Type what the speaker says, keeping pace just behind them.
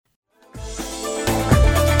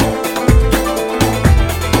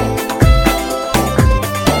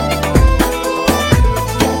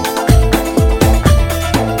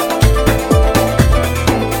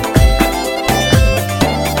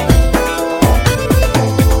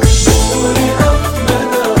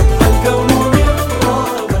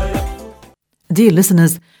Dear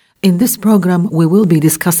listeners, in this program we will be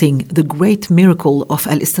discussing the great miracle of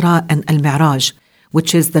Al-Isra and Al-Mi'raj,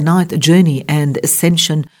 which is the night journey and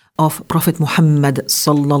ascension of Prophet Muhammad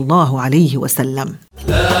sallallahu alayhi wa sallam.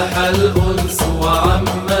 لاح الأنس وعم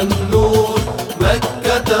النور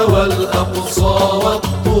مكة والأقصى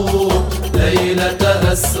والطور ليلة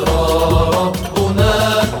أسرى ربنا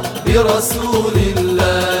برسول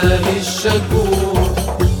الله الشكور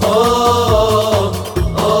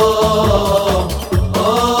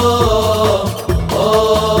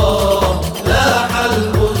لاح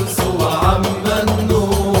الأنس وعم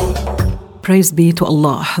النور. Praise be to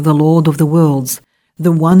Allah, the Lord of the worlds,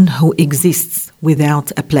 the one who exists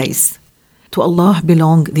without a place. To Allah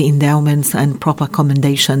belong the endowments and proper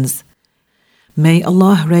commendations. May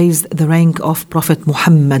Allah raise the rank of Prophet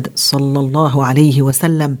Muhammad sallallahu alayhi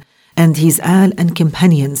wasallam and his al and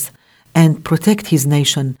companions and protect his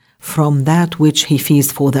nation from that which he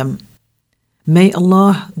fears for them. May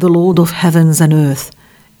Allah, the Lord of heavens and earth,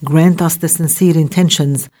 grant us the sincere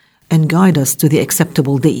intentions and guide us to the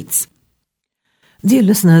acceptable deeds. Dear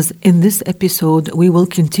listeners, in this episode we will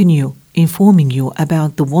continue informing you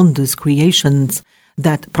about the wondrous creations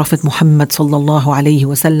that Prophet Muhammad sallallahu alayhi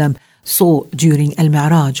wasallam saw during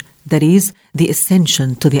Al-Mi'raj, that is, the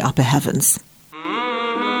ascension to the upper heavens.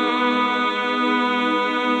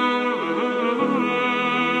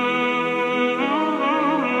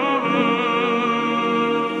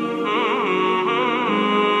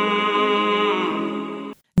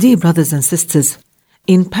 Dear brothers and sisters,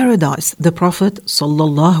 in paradise, the Prophet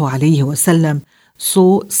sallallahu alayhi wasallam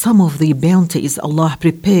saw some of the bounties Allah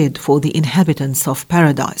prepared for the inhabitants of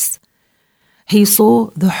paradise. He saw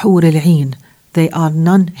the Hur al-Ain. They are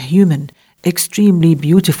non-human, extremely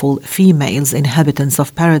beautiful females inhabitants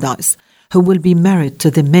of paradise who will be married to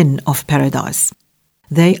the men of paradise.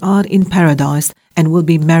 They are in paradise and will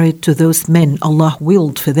be married to those men Allah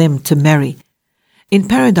willed for them to marry. In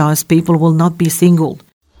paradise, people will not be single.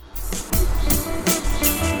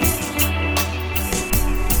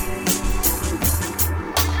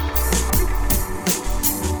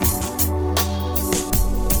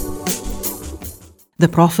 The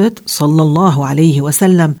Prophet sallallahu alayhi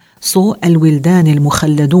wasallam saw al-Wildan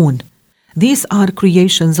al-Mukhalladun. These are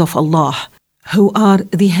creations of Allah, who are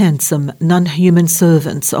the handsome, non-human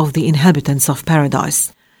servants of the inhabitants of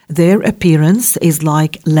paradise. Their appearance is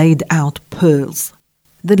like laid out pearls.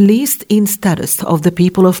 The least in status of the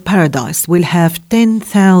people of paradise will have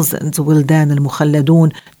 10,000 Wildan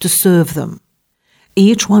al-Mukhalladun to serve them.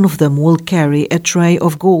 Each one of them will carry a tray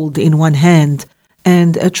of gold in one hand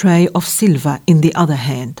and a tray of silver in the other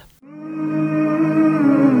hand.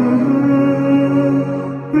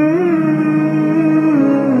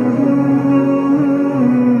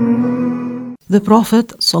 The Prophet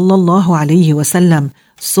sallallahu alayhi wasallam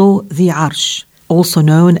saw the Arsh, also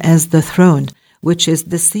known as the throne, which is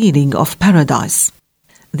the ceiling of paradise.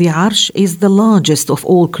 The Arsh is the largest of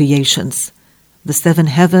all creations, the seven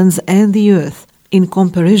heavens and the earth, in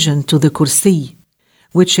comparison to the Kursi,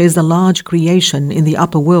 which is a large creation in the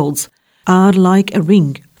upper worlds, are like a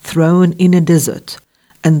ring thrown in a desert,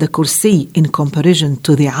 and the Kursi in comparison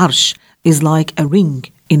to the Arsh is like a ring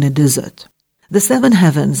in a desert. The seven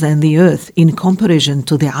heavens and the earth in comparison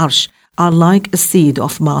to the Arsh are like a seed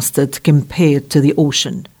of mustard compared to the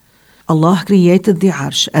ocean. Allah created the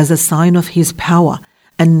Arsh as a sign of His power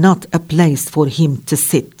and not a place for Him to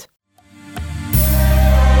sit.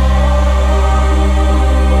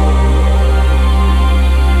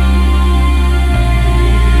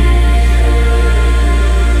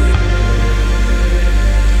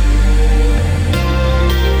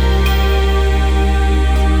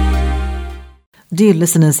 Dear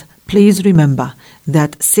listeners, please remember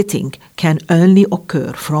that sitting can only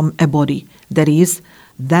occur from a body, that is,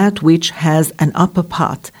 that which has an upper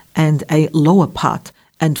part and a lower part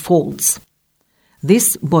and folds.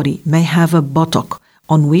 This body may have a buttock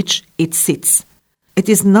on which it sits. It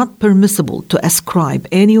is not permissible to ascribe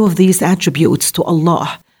any of these attributes to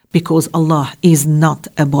Allah because Allah is not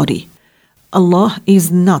a body. Allah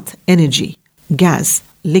is not energy, gas,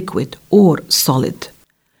 liquid, or solid.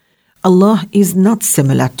 Allah is not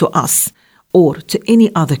similar to us or to any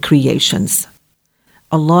other creations.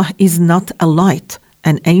 Allah is not a light,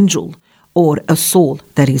 an angel, or a soul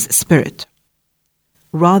that is spirit.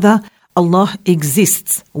 Rather, Allah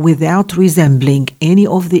exists without resembling any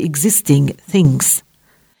of the existing things.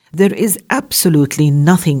 There is absolutely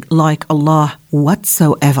nothing like Allah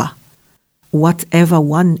whatsoever. Whatever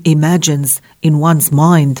one imagines in one's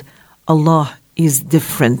mind, Allah is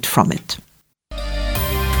different from it.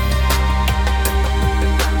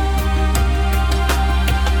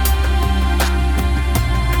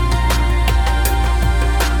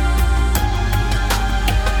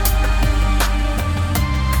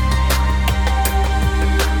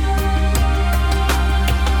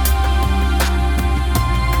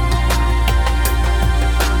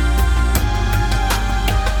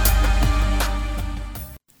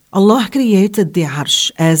 Allah created the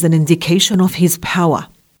Arsh as an indication of His power.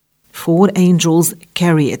 4 angels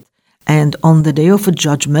carry it, and on the day of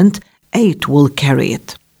judgment, 8 will carry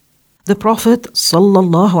it. The Prophet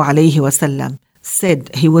ﷺ said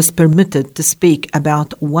he was permitted to speak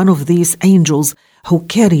about one of these angels who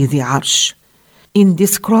carry the Arsh. In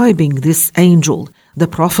describing this angel, the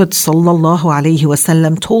Prophet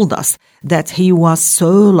ﷺ told us that he was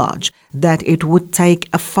so large that it would take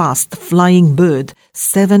a fast flying bird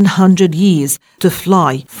 700 years to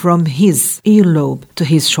fly from his earlobe to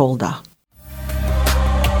his shoulder.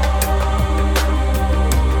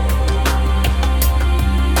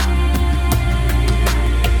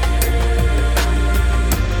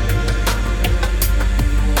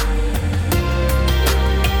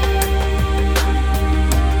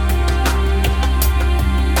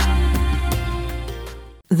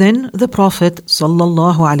 Then the Prophet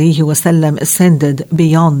ﷺ ascended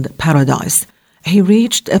beyond paradise. He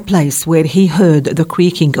reached a place where he heard the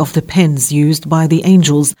creaking of the pens used by the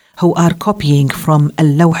angels who are copying from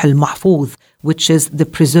Al-Lawh al-Mahfuz, which is the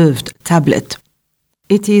preserved tablet.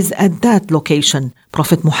 It is at that location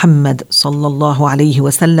Prophet Muhammad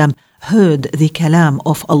ﷺ heard the kalam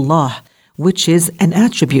of Allah, which is an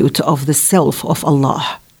attribute of the self of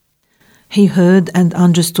Allah. He heard and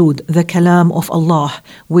understood the kalam of Allah,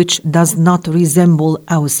 which does not resemble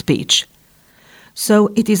our speech.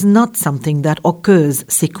 So it is not something that occurs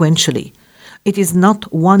sequentially. It is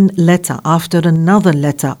not one letter after another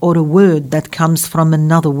letter or a word that comes from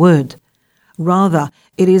another word. Rather,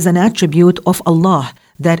 it is an attribute of Allah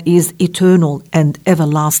that is eternal and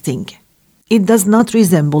everlasting. It does not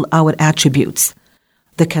resemble our attributes.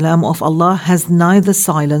 The kalam of Allah has neither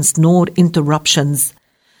silence nor interruptions.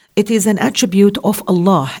 It is an attribute of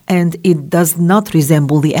Allah and it does not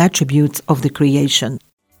resemble the attributes of the creation.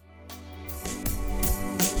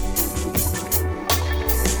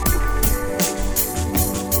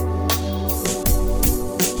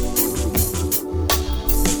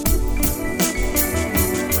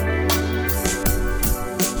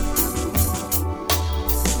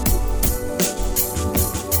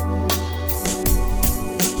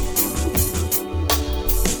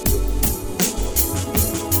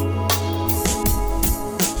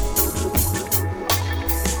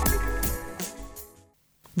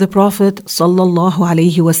 The Prophet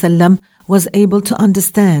ﷺ was able to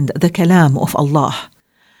understand the kalam of Allah.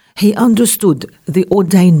 He understood the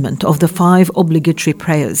ordainment of the 5 obligatory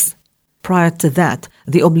prayers. Prior to that,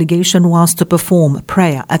 the obligation was to perform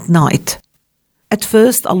prayer at night. At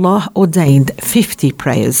first, Allah ordained 50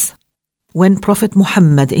 prayers. When Prophet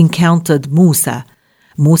Muhammad encountered Musa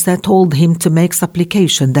told him to make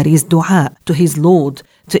supplication, that is dua, to his Lord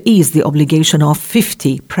to ease the obligation of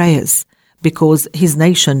 50 prayers, because his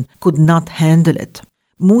nation could not handle it.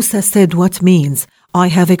 Musa said, "What means, I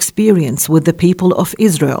have experience with the people of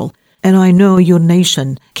Israel, and I know your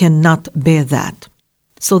nation cannot bear that."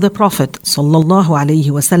 So the Prophet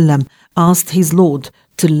ﷺ asked his Lord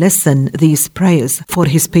to lessen these prayers for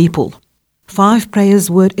his people. 5 prayers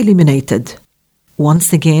were eliminated.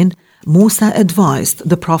 Once again, Musa advised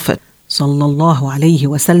the Prophet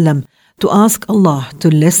ﷺ to ask Allah to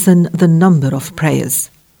lessen the number of prayers.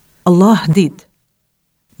 Allah did.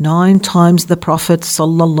 9 times the Prophet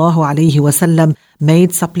ﷺ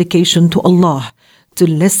made supplication to Allah to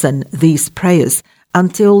lessen these prayers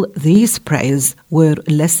until these prayers were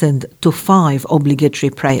lessened to 5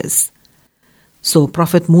 obligatory prayers. So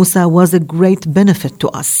Prophet Musa was a great benefit to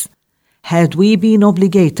us. Had we been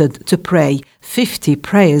obligated to pray 50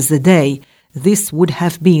 prayers a day, this would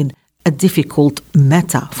have been a difficult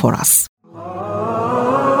matter for us.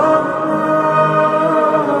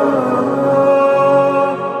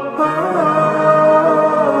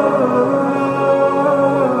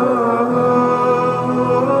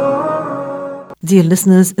 Dear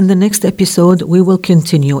listeners, in the next episode, we will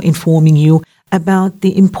continue informing you about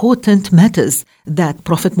the important matters that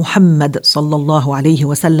Prophet Muhammad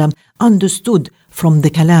ﷺ understood from the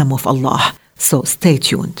kalam of Allah. So stay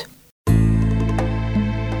tuned.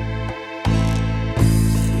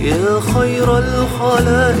 يا خير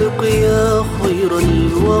الخلائق يا خير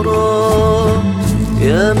الورى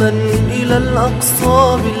يا من إلى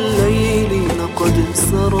الأقصى بالليل لقد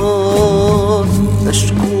سرى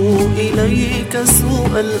أشكو إليك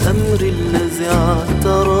سوء الأمر الذي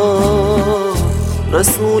اعترى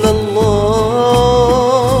رسول الله.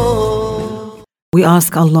 We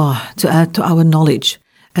ask Allah to add to our knowledge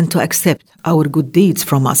and to accept our good deeds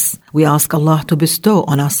from us. We ask Allah to bestow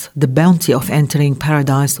on us the bounty of entering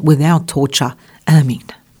paradise without torture. Ameen.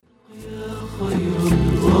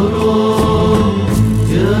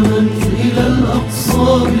 يا من إلى الأقصى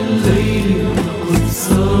بالليل لقد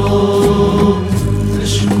سرى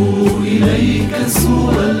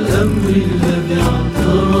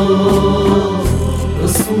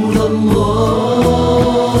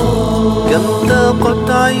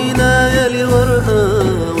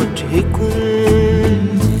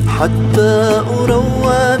حتى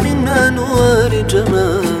أروى من أنوار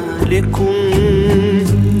جمالكم،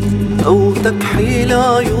 أو تكحيل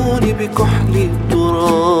عيوني بكحل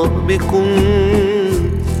ترابكم.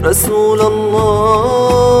 رسول الله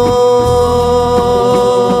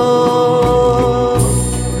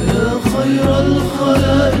يا خير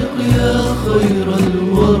الخلائق يا خير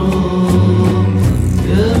الورى،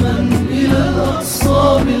 يا من إلى الأقصى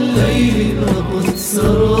بالليل قد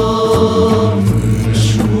سرى.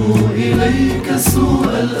 أشكو إليك سوء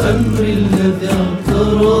الأمر الذي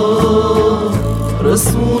اعترى.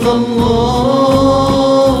 رسول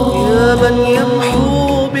الله يا من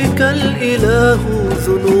يمحو بك الإله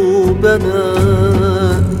ذنوبنا،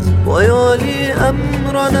 ويعلي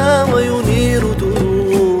أمرنا وينير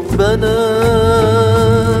دروبنا.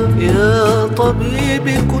 يا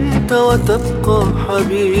طبيبي كنت وتبقى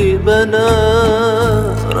حبيبنا.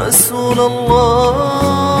 رسول الله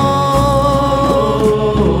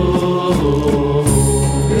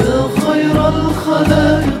يا خير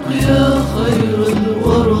الخلائق يا خير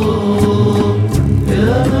الورى،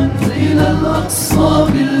 يا من إلى الأقصى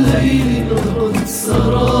بالليل قد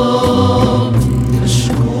سرى.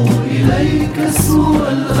 أشكو إليك سوء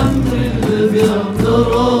الأمر الذي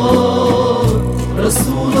اعترى.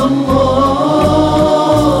 رسول الله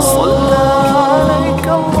صلى عليك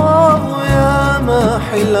الله يا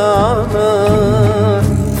ماحي العمى،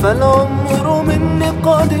 فالعمر مني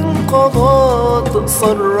قد انقضى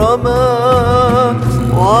تصرما.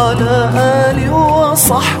 وعلى آل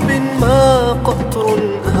وصحب ما قطر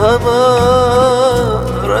هما.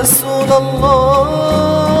 رسول الله